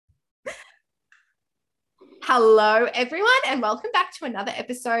Hello, everyone, and welcome back to another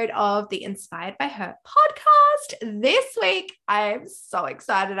episode of the Inspired by Her podcast. This week, I'm so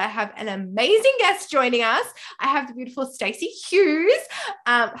excited. I have an amazing guest joining us. I have the beautiful Stacey Hughes.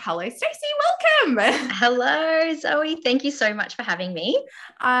 Hello, Stacey. Welcome. Hello, Zoe. Thank you so much for having me.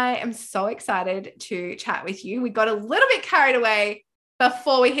 I am so excited to chat with you. We got a little bit carried away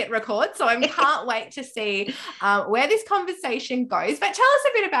before we hit record, so I can't wait to see where this conversation goes. But tell us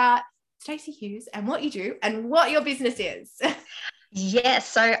a bit about Stacey Hughes and what you do and what your business is. Yes,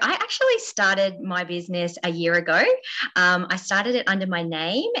 so I actually started my business a year ago. I started it under my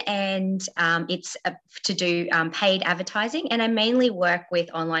name, and it's to do paid advertising, and I mainly work with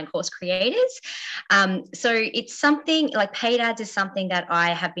online course creators. So it's something like paid ads is something that I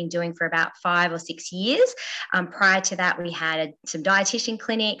have been doing for about 5 or 6 years. Prior to that, we had some dietitian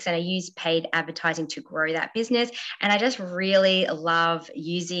clinics, and I used paid advertising to grow that business. And I just really love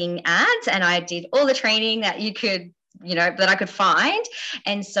using ads, and I did all the training that that I could find.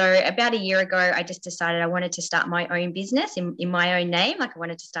 And so about a year ago, I just decided I wanted to start my own business in my own name. Like I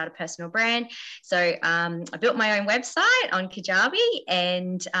wanted to start a personal brand. So I built my own website on Kajabi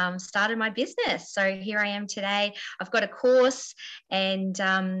and started my business. So here I am today. I've got a course, and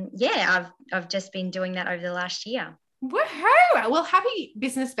I've just been doing that over the last year. Woohoo! Well, happy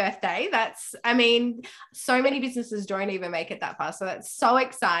business birthday. So many businesses don't even make it that far. So that's so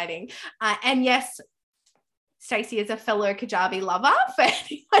exciting. And yes, Stacey is a fellow Kajabi lover. For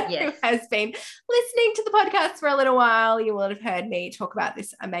anyone who has been listening to the podcast for a little while, you will have heard me talk about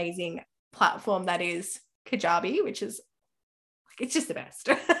this amazing platform that is Kajabi, which is, it's just the best.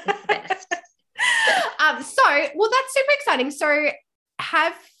 It's the best. That's super exciting. So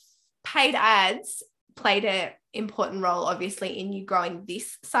have paid ads played an important role, obviously, in you growing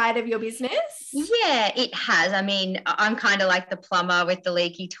this side of your business? Yeah, it has. I mean, I'm kind of like the plumber with the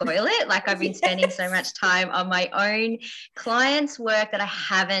leaky toilet. Like I've been spending so much time on my own clients' work that I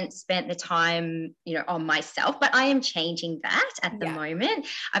haven't spent the time, on myself, but I am changing that at the moment.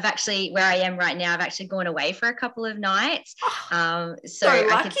 I've actually, where I am right now, I've actually gone away for a couple of nights. So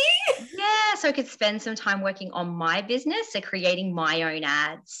lucky. So I could spend some time working on my business, so creating my own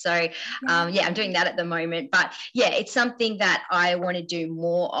ads. So I'm doing that at the moment. But yeah, it's something that I want to do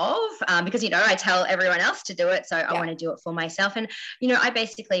more of because, I tell everyone else to do it. So I want to do it for myself. And, I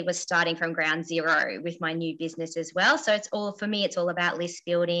basically was starting from ground zero with my new business as well. So it's all about list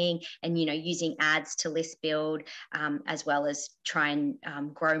building and, using ads to list build as well as try and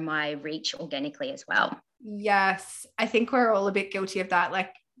grow my reach organically as well. Yes. I think we're all a bit guilty of that.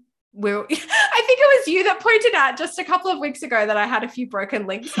 Like, I think it was you that pointed out just a couple of weeks ago that I had a few broken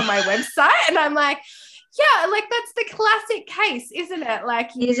links on my website, and I'm like, yeah, like that's the classic case, isn't it?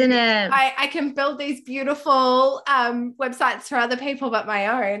 Isn't it? I can build these beautiful websites for other people, but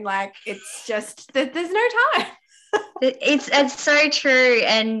my own, like, it's just that there's no time. It's so true.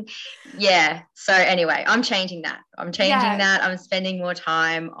 And so anyway, I'm changing that. I'm spending more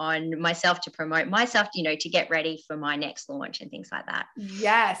time on myself to promote myself, to get ready for my next launch and things like that.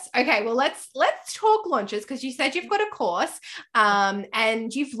 Yes. Okay. Well, let's talk launches, because you said you've got a course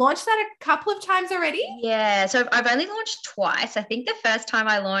and you've launched that a couple of times already. Yeah. So I've only launched twice. I think the first time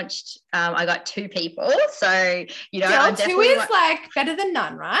I launched, I got 2 people. So, I'm definitely 2 is like better than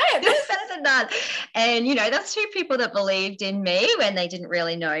none, right? Better than none. And, that's 2 people that believed in me when they didn't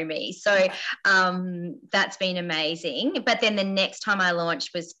really know me. So that's been amazing. But then the next time I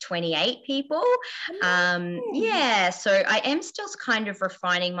launched was 28 people. So I am still kind of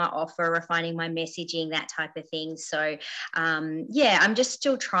refining my offer, refining my messaging, that type of thing. So I'm just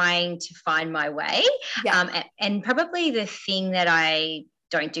still trying to find my way. And probably the thing that I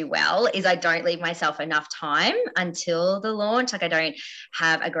don't do well is I don't leave myself enough time until the launch. Like I don't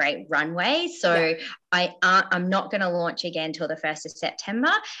have a great runway. So I'm not going to launch again till the 1st of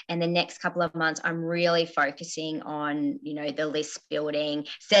September. And the next couple of months, I'm really focusing on, the list building,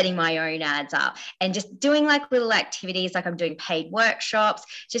 setting my own ads up, and just doing like little activities. Like I'm doing paid workshops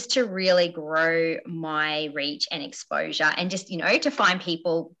just to really grow my reach and exposure, and just, to find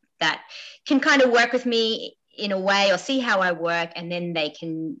people that can kind of work with me in a way or see how I work, and then they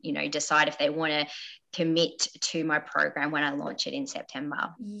can, decide if they want to commit to my program when I launch it in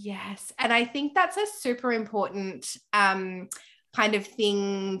September. Yes. And I think that's a super important kind of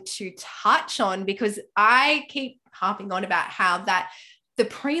thing to touch on, because I keep harping on about how that the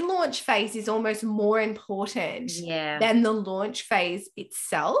pre-launch phase is almost more important than the launch phase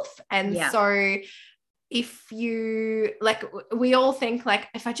itself. And so if you we all think like,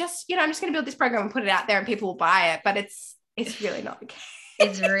 if I just, I'm just going to build this program and put it out there and people will buy it, but it's really not the case.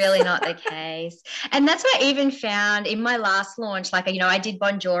 It's really not the case. And that's what I even found in my last launch. Like, I did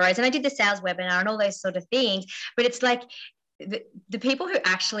Bonjoros and I did the sales webinar and all those sort of things. But it's like the people who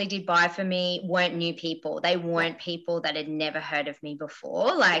actually did buy for me weren't new people. They weren't people that had never heard of me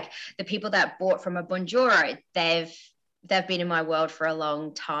before. Like the people that bought from a Bonjoro, they've been in my world for a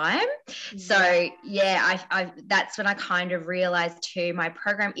long time. So I that's when I kind of realized too, my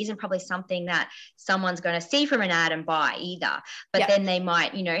program isn't probably something that someone's going to see from an ad and buy either. But then they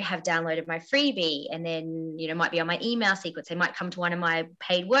might, have downloaded my freebie and then, might be on my email sequence. They might come to one of my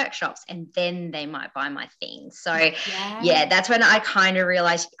paid workshops and then they might buy my thing. So that's when I kind of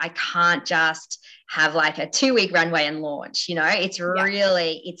realized I can't just have like a 2-week runway and launch, it's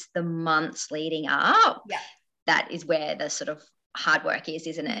really, it's the months leading up. That is where the sort of hard work is,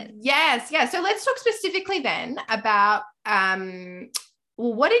 isn't it? Yes. Yeah. So let's talk specifically then about,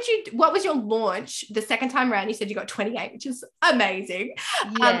 what was your launch the second time around? You said you got 28, which is amazing.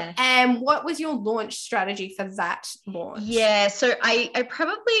 And what was your launch strategy for that launch? Yeah. So I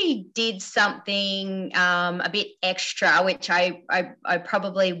probably did something a bit extra, which I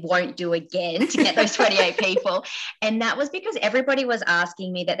probably won't do again to get those 28 people. And that was because everybody was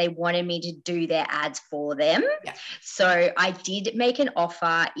asking me that they wanted me to do their ads for them. So I did make an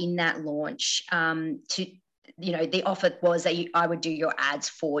offer in that launch the offer was that I would do your ads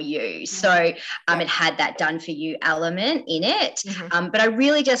for you. So it had that done for you element in it. But I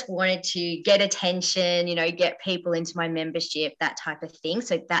really just wanted to get attention, get people into my membership, that type of thing.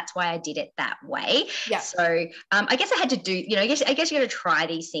 So that's why I did it that way. So I guess I had to do, I guess you got to try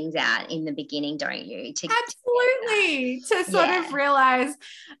these things out in the beginning, don't you? Absolutely. To sort of realize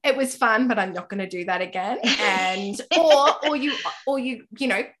it was fun, but I'm not going to do that again. And or you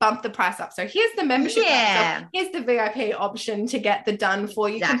bump the price up. So here's the membership. Here's the VIP option to get the done for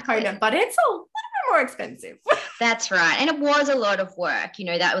you component, but it's a little bit more expensive. That's right. And it was a lot of work.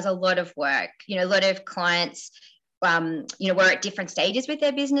 That was a lot of work. A lot of clients we're at different stages with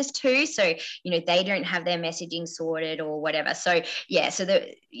their business too. So, they don't have their messaging sorted or whatever. So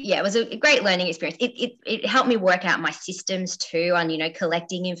it was a great learning experience. It helped me work out my systems too on,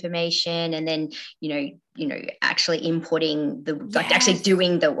 collecting information and then, actually inputting actually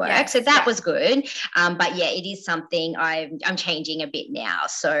doing the work. So that was good. But it is something I'm changing a bit now.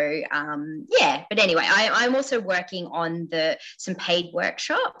 So but anyway, I'm also working on some paid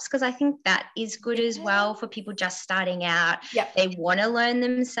workshops because I think that is good as well for people just starting out. They want to learn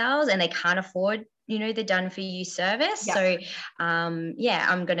themselves and they can't afford the done for you service. So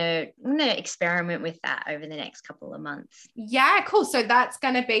I'm gonna experiment with that over the next couple of months. Cool. So that's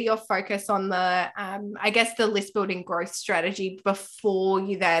going to be your focus on the I guess the list building growth strategy before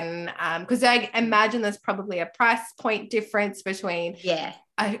you then because I imagine there's probably a price point difference between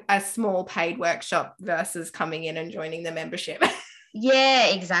a small paid workshop versus coming in and joining the membership. Yeah,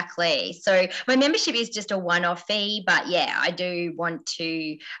 exactly. So my membership is just a one-off fee, but I do want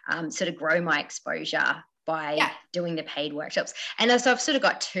to sort of grow my exposure by doing the paid workshops. And so I've sort of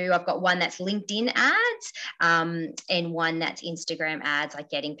got two. I've got one that's LinkedIn ads and one that's Instagram ads, like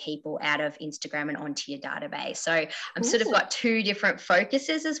getting people out of Instagram and onto your database. So I'm sort of got two different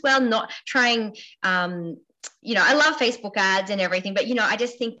focuses as well, not trying I love Facebook ads and everything, but I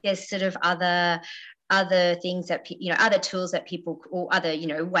just think there's sort of other things that other tools that people or other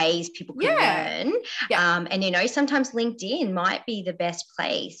ways people can learn and sometimes LinkedIn might be the best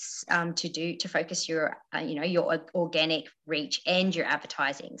place to focus your your organic reach and your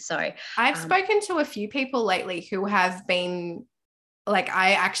advertising. So I've spoken to a few people lately who have been like,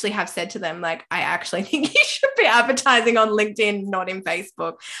 I actually have said to them, like, I actually think you should be advertising on LinkedIn, not in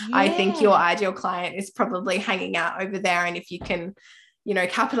Facebook. I think your ideal client is probably hanging out over there, and if you can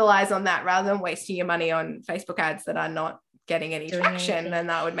capitalize on that rather than wasting your money on Facebook ads that are not getting any traction, then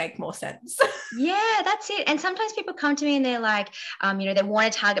that would make more sense. That's it. And sometimes people come to me and they're like, they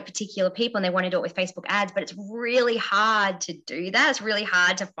want to target particular people and they want to do it with Facebook ads, but it's really hard to do that. It's really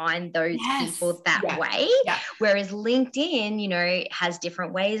hard to find those people that way. Whereas LinkedIn, has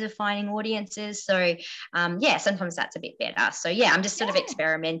different ways of finding audiences. So sometimes that's a bit better. So I'm just sort of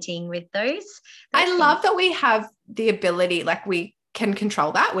experimenting with those. I love that we have the ability, like we can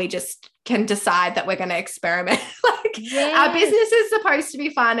control that. We just can decide that we're going to experiment. Our business is supposed to be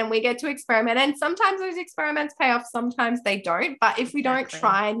fun and we get to experiment. And sometimes those experiments pay off, sometimes they don't. But if we don't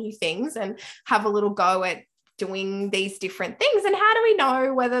try new things and have a little go at doing these different things, and how do we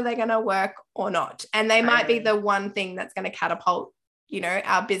know whether they're going to work or not? And they might be the one thing that's going to catapult,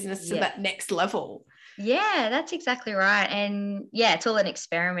 our business to that next level. Yeah, that's exactly right. And yeah, it's all an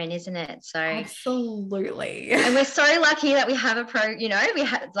experiment, isn't it? So Absolutely. and we're so lucky that we have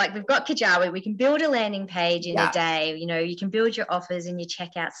we've got Kajabi. We can build a landing page in a day. You can build your offers and your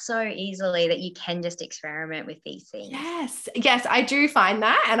checkout so easily that you can just experiment with these things. Yes, I do find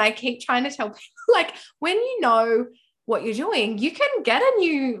that. And I keep trying to tell people, like, when you know what you're doing, you can get a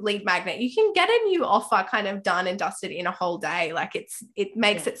new lead magnet, you can get a new offer kind of done and dusted in a whole day. Like it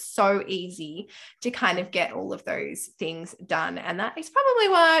makes it so easy to kind of get all of those things done. And that is probably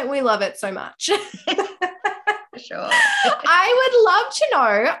why we love it so much. For sure. I would love to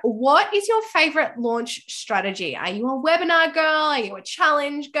know, what is your favorite launch strategy? Are you a webinar girl? Are you a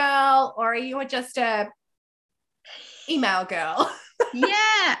challenge girl? Or are you just a email girl?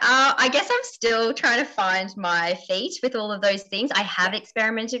 I guess I'm still trying to find my feet with all of those things. I have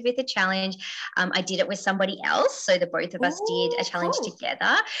experimented with a challenge. I did it with somebody else. So the both of us did a challenge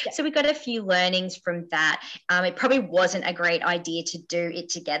together. So we got a few learnings from that. It probably wasn't a great idea to do it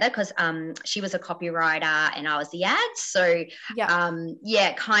together because she was a copywriter and I was the ads. So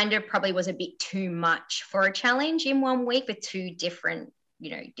kind of probably was a bit too much for a challenge in 1 week with two different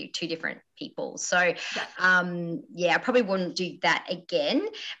people. So I probably wouldn't do that again.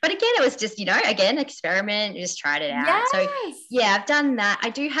 But again, it was just, again, experiment, just tried it out. Yes. So I've done that. I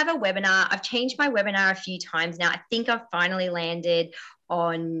do have a webinar. I've changed my webinar a few times now. I think I've finally landed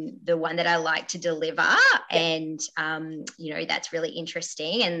on the one that I like to deliver. And, that's really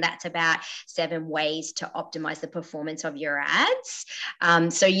interesting. And that's about 7 ways to optimize the performance of your ads.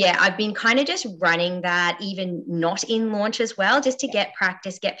 I've been kind of just running that, even not in launch as well, just to get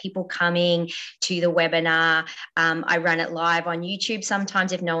practice, get people coming to the webinar. I run it live on YouTube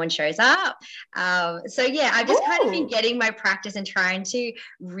sometimes if no one shows up. I've just kind of been getting my practice and trying to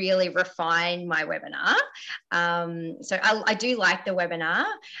really refine my webinar. I do like the webinar.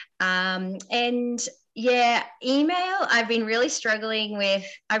 Email, I've been really struggling with.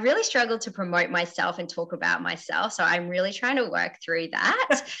 I really struggle to promote myself and talk about myself. So I'm really trying to work through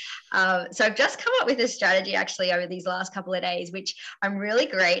that. So I've just come up with a strategy actually over these last couple of days, which I'm really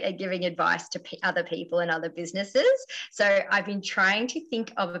great at giving advice to other people and other businesses. So I've been trying to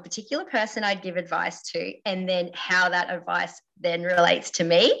think of a particular person I'd give advice to and then how that advice then relates to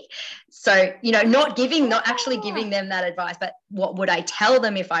me. So, not actually giving them that advice, but what would I tell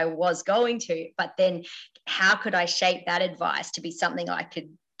them if I was going to? But then how could I shape that advice to be something I could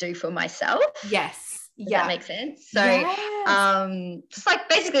do for myself? Yes. Does that make sense? So it's like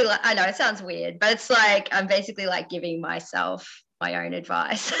basically, like, I know it sounds weird, but it's like I'm basically like giving myself my own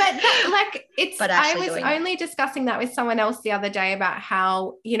advice. But I was only discussing that with someone else the other day about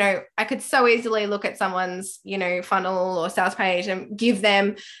how, I could so easily look at someone's, funnel or sales page and give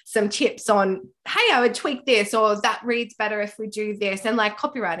them some tips on, hey, I would tweak this, or that reads better if we do this. And like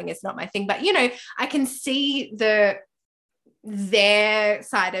copywriting is not my thing, but I can see their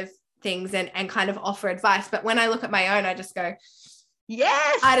side of things and kind of offer advice. But when I look at my own, I just go,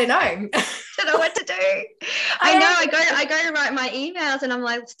 yes, I don't know. Don't know what to do. I go to write my emails and I'm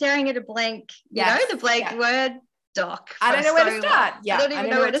like staring at a blank, the blank Word doc. I don't know where to start. I don't even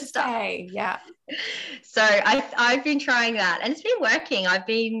know where to start. Say. Yeah. So I've been trying that and it's been working. I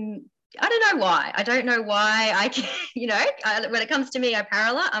don't know why. I can, when it comes to me, I'm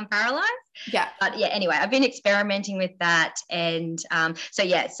paralyzed. Yeah. But anyway, I've been experimenting with that. And so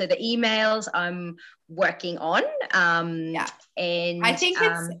the emails I'm working on. And I think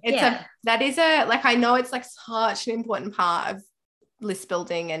I know it's like such an important part of list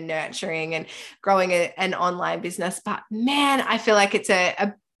building and nurturing and growing an online business. But man, I feel like it's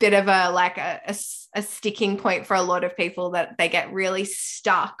a bit of a sticking point for a lot of people, that they get really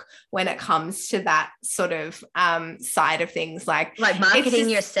stuck when it comes to that sort of side of things, like marketing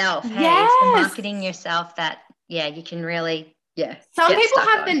yourself. Hey, yes. It's the marketing yourself that you can really some people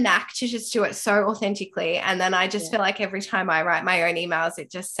have the knack to just do it so authentically, and then I just feel like every time I write my own emails,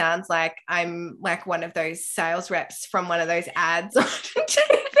 it just sounds like I'm like one of those sales reps from one of those ads on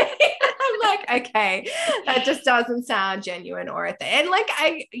TV. I'm like, okay, that just doesn't sound genuine or a thing. And like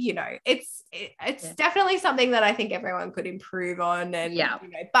it's definitely something that I think everyone could improve on. And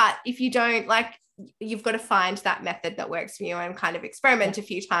but if you don't, like, you've got to find that method that works for you and kind of experiment a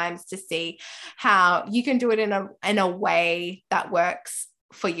few times to see how you can do it in a way that works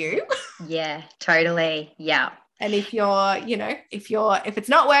for you. Yeah, totally. Yeah. And if if it's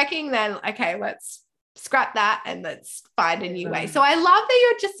not working, then okay, let's scrap that and let's find a new way. So I love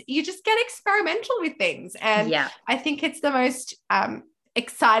that you just get experimental with things. And I think it's the most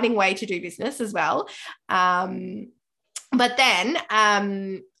exciting way to do business as well. But then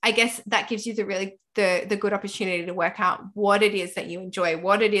I guess that gives you the good opportunity to work out what it is that you enjoy,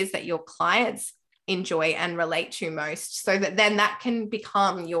 what it is that your clients enjoy and relate to most, so that then that can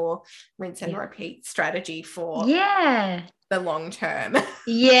become your rinse and repeat strategy for the long term.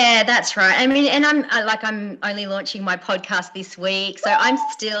 Yeah, that's right. I mean, and I'm only launching my podcast this week, so I'm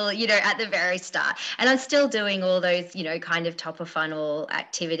still, at the very start, and I'm still doing all those, kind of top of funnel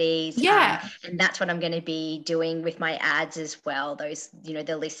activities. Yeah. And that's what I'm going to be doing with my ads as well. Those,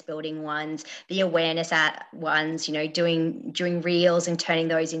 the list building ones, the awareness ones, doing reels and turning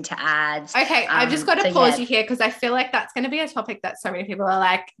those into ads. Okay, I've just got to pause you here, because I feel like that's going to be a topic that so many people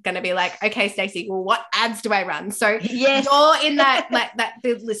are going to be like, okay, Stacey, well, what ads do I run? So you're in that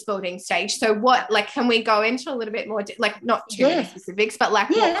the list building stage. So what, can we go into a little bit more, not too many specifics, but what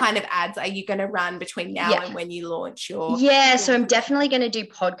kind of ads are you going to run between now and when you launch your? So I'm definitely going to do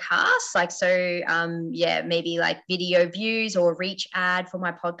podcasts, maybe video views or reach ad for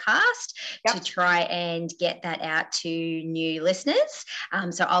my podcast to try and get that out to new listeners.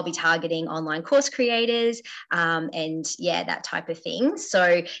 So I'll be targeting online course creators, and that type of thing.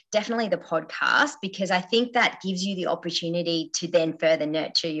 So definitely the podcast, because I think that gives you the opportunity to then further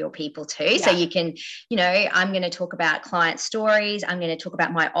nurture your people too. So you can, I'm going to talk about client stories. I'm going to talk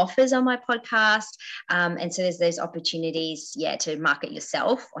about my offers on my podcast. And so there's those opportunities, to market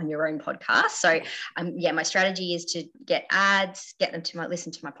yourself on your own podcast. So my strategy is to get ads, get them to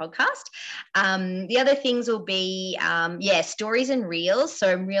listen to my podcast. The other things will be, stories and reels.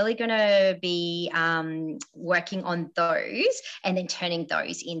 So I'm really going to be working on those and then turning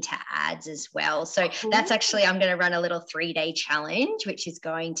those into ads as well. So that's actually, I'm going to run a little 3-day challenge, which is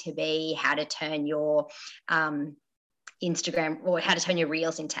going to be how to turn your Instagram, or how to turn your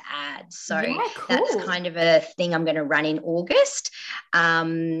reels into ads. So that's kind of a thing I'm going to run in August. Is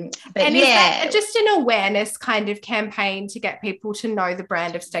that just an awareness kind of campaign to get people to know the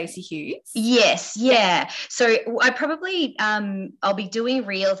brand of Stacey Hughes? Yes. Yeah. So I probably, I'll be doing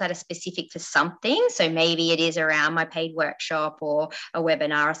reels that are specific for something. So maybe it is around my paid workshop or a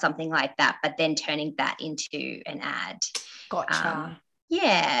webinar or something like that, but then turning that into an ad. Gotcha.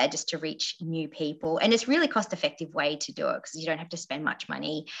 Just to reach new people. And it's really cost-effective way to do it, because you don't have to spend much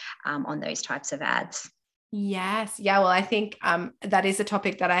money on those types of ads. Yes. Yeah. Well, I think that is a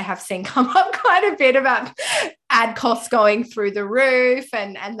topic that I have seen come up quite a bit, about ad costs going through the roof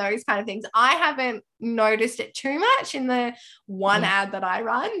and those kind of things. I haven't noticed it too much in the one ad that I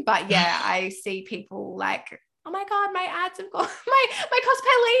run, but I see people oh my God, my ads have gone, my cost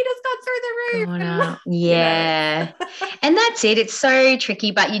per lead has gone through the roof. And that's it. It's so tricky,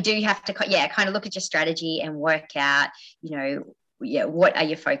 but you do have to, kind of look at your strategy and work out, what are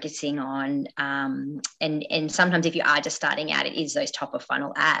you focusing on? And sometimes if you are just starting out, it is those top of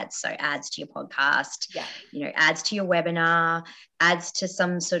funnel ads. So ads to your podcast, ads to your webinar, ads to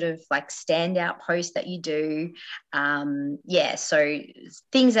some sort of standout post that you do. So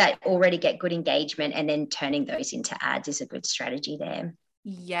things that already get good engagement and then turning those into ads is a good strategy there.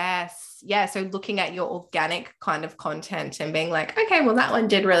 Yes. Yeah. So looking at your organic kind of content and being like, okay, well, that one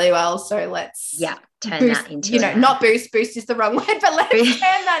did really well, so let's turn boost, that into not boost is the wrong word, but let's turn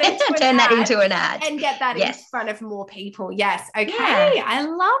that into an ad and get that in front of more people. Yes. Okay. I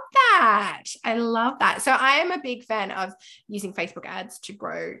love that. So I am a big fan of using Facebook ads to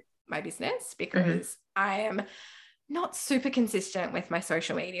grow my business, because I am not super consistent with my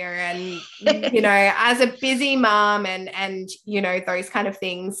social media, and as a busy mom and those kind of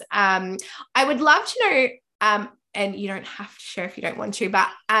things, I would love to know, and you don't have to share if you don't want to, but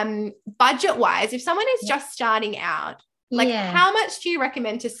budget wise, if someone is just starting out, how much do you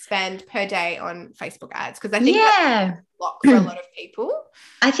recommend to spend per day on Facebook ads? Because I think that's a lot for a lot of people.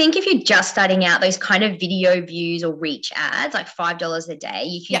 I think if you're just starting out, those kind of video views or reach ads, like $5 a day,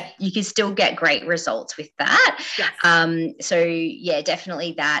 you can still get great results with that.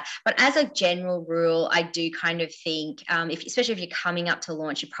 Definitely that. But as a general rule, I do kind of think, especially if you're coming up to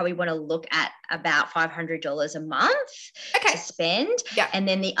launch, you probably want to look at about $500 a month to spend. And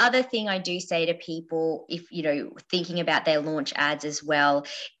then the other thing I do say to people, if thinking about their launch ads as well,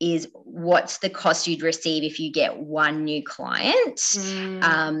 is what's the cost you'd receive if you get one new client?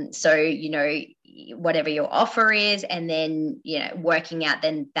 Whatever your offer is, and then working out,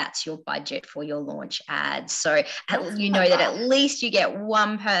 then that's your budget for your launch ads. So that at least you get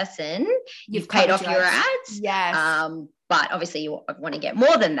one person you've paid off your ads. But obviously you want to get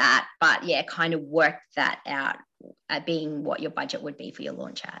more than that, but kind of work that out at being what your budget would be for your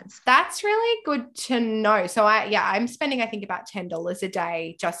launch ads. That's really good to know. So I'm spending, I think, about $10 a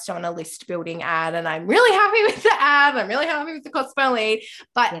day just on a list building ad, and I'm really happy with the ad. I'm really happy with the cost per lead.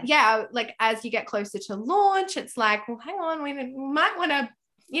 But as you get closer to launch, it's like, well, hang on, we might want to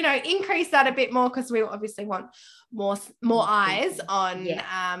increase that a bit more, because we obviously want more eyes on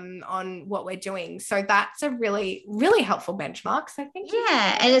on what we're doing. So that's a really, really helpful benchmark. So thank you.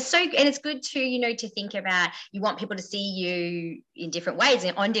 Yeah, and it's good to to think about, you want people to see you in different ways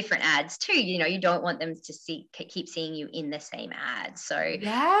and on different ads too. You don't want them to keep seeing you in the same ad. So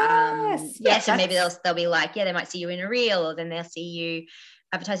so maybe they'll be like, they might see you in a reel, or then they'll see you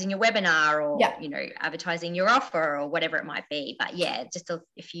advertising your webinar, or advertising your offer, or whatever it might be. But just a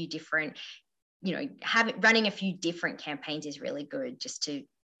few different, running a few different campaigns is really good, just to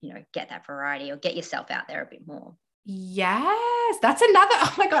get that variety, or get yourself out there a bit more. Yes, that's another.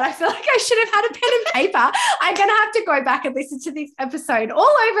 Oh my God, I feel like I should have had a pen and paper. I'm going to have to go back and listen to this episode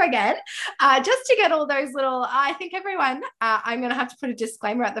all over again, just to get all those little. I think everyone, I'm going to have to put a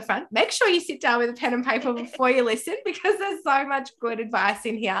disclaimer at the front. Make sure you sit down with a pen and paper before you listen, because there's so much good advice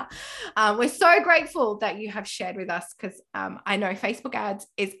in here. We're so grateful that you have shared with us, because I know Facebook ads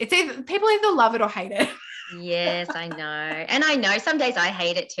it's either people either love it or hate it. Yes, I know. And I know some days I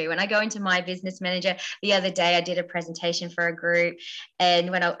hate it too. When I go into My Business Manager, the other day I did a presentation for a group,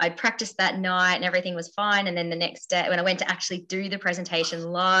 and when I practiced that night and everything was fine, and then the next day when I went to actually do the presentation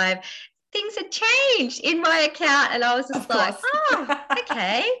live, things had changed in my account, and I was just like, oh,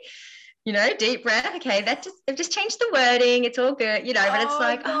 okay. Deep breath. Okay, they've just changed the wording. It's all good, but it's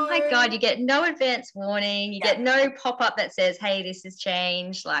like, no. Oh my God, you get no advance warning. You get no pop-up that says, hey, this has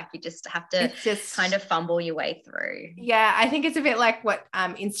changed. Like, you just have to kind of fumble your way through. Yeah, I think it's a bit like what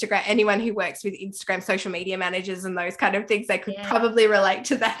Instagram, anyone who works with Instagram social media managers and those kind of things, they could probably relate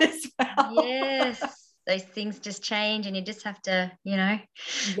to that as well. Yes. Those things just change, and you just have to,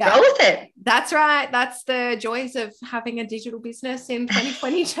 roll with it. That's right. That's the joys of having a digital business in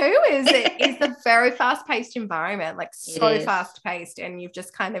 2022 is the very fast-paced environment, like so fast-paced, and you've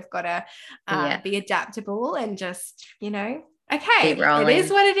just kind of got to be adaptable and just, okay, it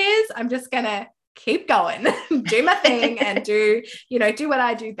is what it is. I'm just going to keep going, do my thing, and do what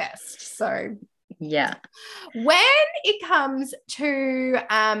I do best. So yeah. When it comes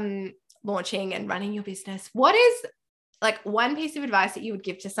to launching and running your business, what is like one piece of advice that you would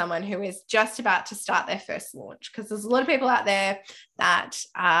give to someone who is just about to start their first launch? Because there's a lot of people out there that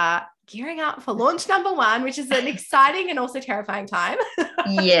are gearing up for launch number one, which is an exciting and also terrifying time.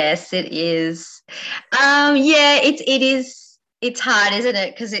 Yes, it is. It is. It's hard, isn't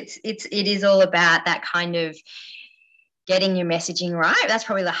it? Because it is all about that kind of getting your messaging right. That's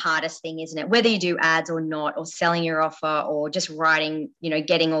probably the hardest thing, isn't it? Whether you do ads or not, or selling your offer, or just writing,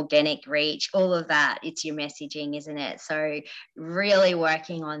 getting organic reach, all of that, it's your messaging, isn't it? So really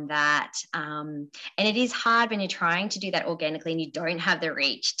working on that. And it is hard when you're trying to do that organically and you don't have the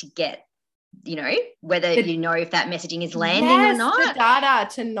reach to get, whether if that messaging is landing or not. The data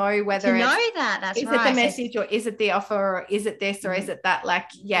to know whether that's is it the message, or is it the offer, or is it this, or is it that? Like,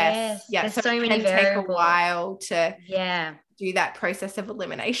 yes. There's so many it can variables. take a while to do that process of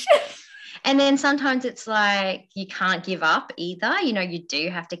elimination. And then sometimes it's like you can't give up either. You do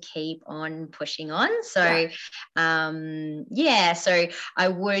have to keep on pushing on. So, so I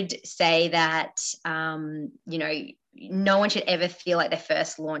would say that, no one should ever feel like their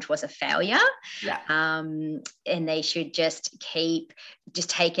first launch was a failure. And they should just take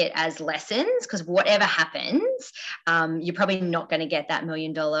it as lessons, because whatever happens, you're probably not going to get that $1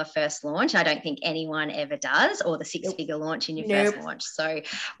 million first launch. I don't think anyone ever does, or the 6-figure launch in your first launch. So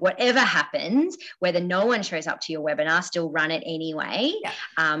whatever happens, whether no one shows up to your webinar, still run it anyway.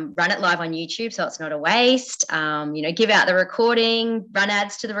 Run it live on YouTube, so it's not a waste. Give out the recording, run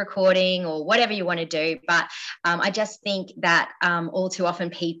ads to the recording, or whatever you want to do. But I just think that all too often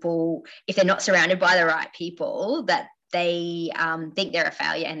people, if they're not surrounded by the right people, that they think they're a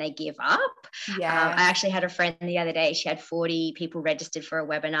failure and they give up. I actually had a friend the other day. She had 40 people registered for a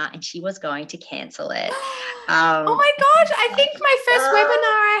webinar and she was going to cancel it. Oh my gosh. I think my first webinar,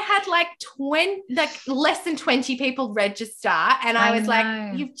 I had less than 20 people register. And I was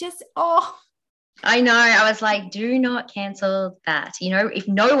like, you've just, I know. I was like, do not cancel that. If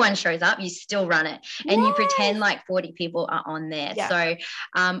no one shows up, you still run it, and you pretend like 40 people are on there. So,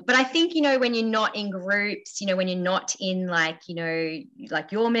 but I think, when you're not in groups, when you're not in like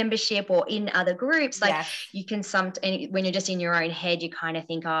your membership or in other groups, you can when you're just in your own head, you kind of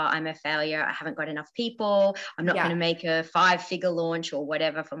think, oh, I'm a failure. I haven't got enough people. I'm not going to make a 5-figure launch or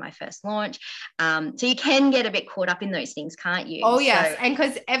whatever for my first launch. So you can get a bit caught up in those things, can't you? Oh, yes. And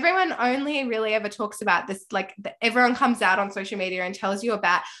because everyone only really ever talks about this, like everyone comes out on social media and tells you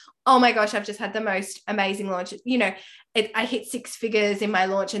about, oh my gosh, I've just had the most amazing launch. I hit 6 figures in my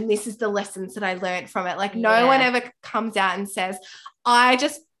launch and this is the lessons that I learned from it. Like no one ever comes out and says, I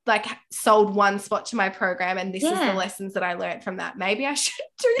just like sold one spot to my program and this is the Yeah. lessons that I learned from that. Maybe I should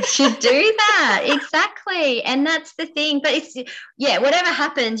do that. Should do that. Exactly. And that's the thing. But it's, yeah, whatever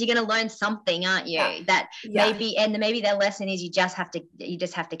happens, you're going to learn something, aren't you? Yeah. That Yeah. maybe their lesson is you just have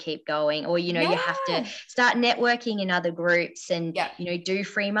to keep going, or, you know, you have to Yeah. start networking in other groups and, Yeah. you know, do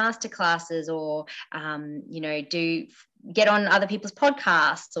free masterclasses or, you know, get on other people's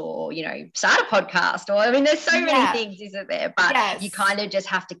podcasts or, you know, start a podcast, or, I mean, there's so many things, isn't there? But you kind of just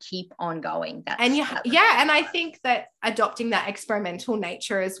have to keep on going. And I think that adopting that experimental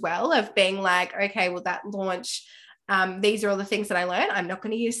nature as well, of being like, okay, well, that launch, these are all the things that I learned. I'm not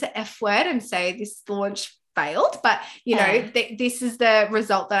going to use the F word and say this launch failed, but you know, this is the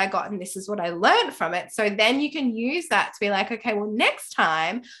result that I got and this is what I learned from it. So then you can use that to be like, okay, well, next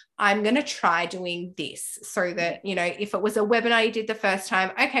time I'm going to try doing this, so that, you know, if it was a webinar you did the first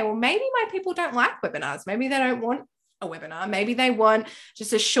time, okay, well, maybe my people don't like webinars. Maybe they don't want a webinar. Maybe they want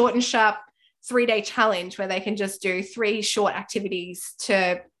just a short and sharp 3-day challenge where they can just do 3 short activities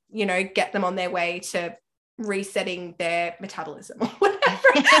to, you know, get them on their way to resetting their metabolism or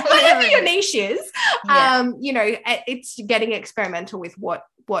whatever your niche is. You know, it's getting experimental with what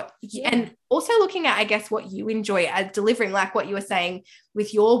and also looking at, I guess, what you enjoy at delivering, like what you were saying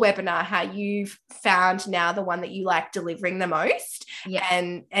with your webinar, how you've found now the one that you like delivering the most,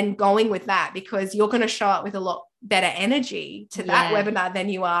 and going with that, because you're going to show up with a lot better energy to that webinar than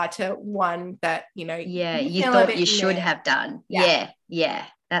you are to one that, you know, you thought you should have done.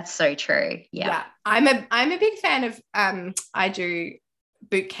 That's so true. I'm a big fan of I do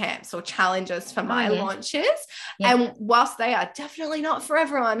boot camps or challenges for my launches, and whilst they are definitely not for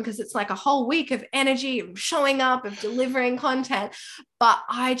everyone, because it's like a whole week of energy, of showing up, of delivering content, but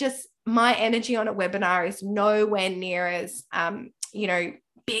my energy on a webinar is nowhere near as you know,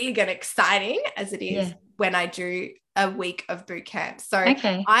 big and exciting as it is when I do a week of boot camp. So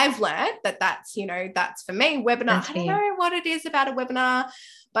I've learned that's, you know, that's for me. Webinar, I don't know what it is about a webinar,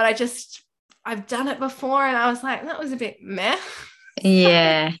 but I've done it before and I was like, that was a bit meh.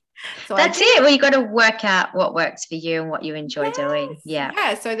 So that's it. Well, you got to work out what works for you and what you enjoy doing.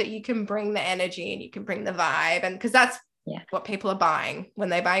 So that you can bring the energy and you can bring the vibe, and because that's what people are buying when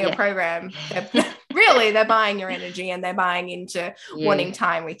they buy your program. They're buying your energy and they're buying into wanting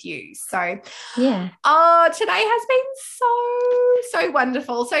time with you. So today has been so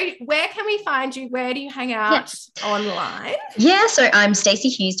wonderful. So where can we find you? Where do you hang out online? So I'm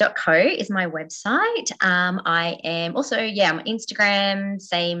staceyhughes.co is my website. I am also I'm on Instagram,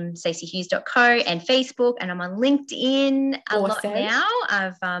 same staceyhughes.co, and Facebook, and I'm on LinkedIn a lot now.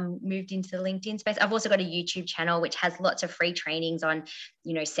 I've moved into the LinkedIn space. I've also got a YouTube channel which has lots of free trainings on,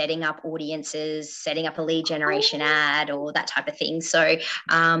 you know, setting up audiences, setting up a lead generation ad, or that type of thing. So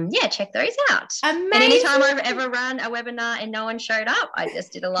check those out. Amazing. And anytime I've ever run a webinar and no one showed up, I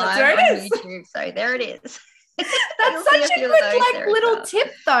just did a live on YouTube. So there it is. That's such a good little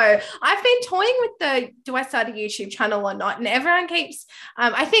tip though. I've been toying with do I start a YouTube channel or not? And everyone keeps,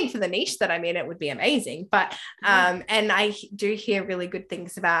 I think for the niche that I'm in, it would be amazing. But, and I do hear really good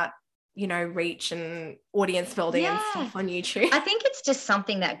things about, you know, reach and audience building and stuff on YouTube. I think it's just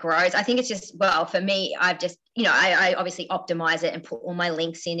something that grows. I think it's just, well, for me, I've just, you know, I obviously optimize it and put all my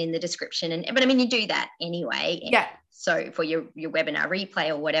links in the description. But I mean, you do that anyway. So for your webinar replay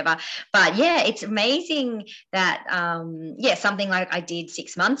or whatever. But it's amazing that, something like I did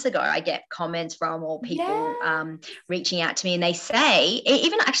 6 months ago, I get comments from, or people reaching out to me, and they say,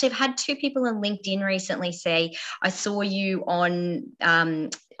 even actually I've had 2 people on LinkedIn recently say, I saw you on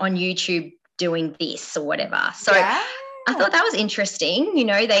YouTube doing this or whatever. So I thought that was interesting. You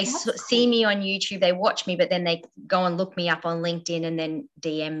know, they see me on YouTube, they watch me, but then they go and look me up on LinkedIn and then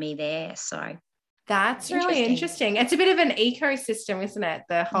DM me there. So that's really interesting. It's a bit of an ecosystem, isn't it?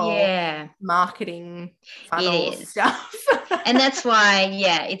 The whole marketing funnel stuff. And that's why,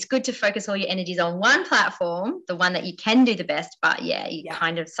 it's good to focus all your energies on one platform, the one that you can do the best, but you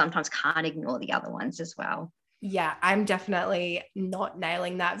kind of sometimes can't ignore the other ones as well. I'm definitely not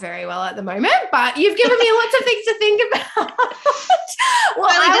nailing that very well at the moment, but you've given me lots of things to think about. Well,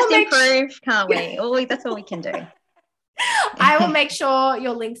 I will improve, can't we? That's all we can do. I will make sure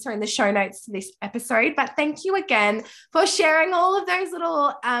your links are in the show notes to this episode, but thank you again for sharing all of those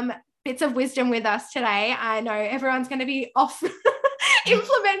little bits of wisdom with us today. I know everyone's going to be off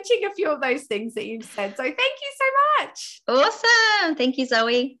implementing a few of those things that you've said. So thank you so much. Awesome. Thank you,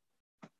 Zoe.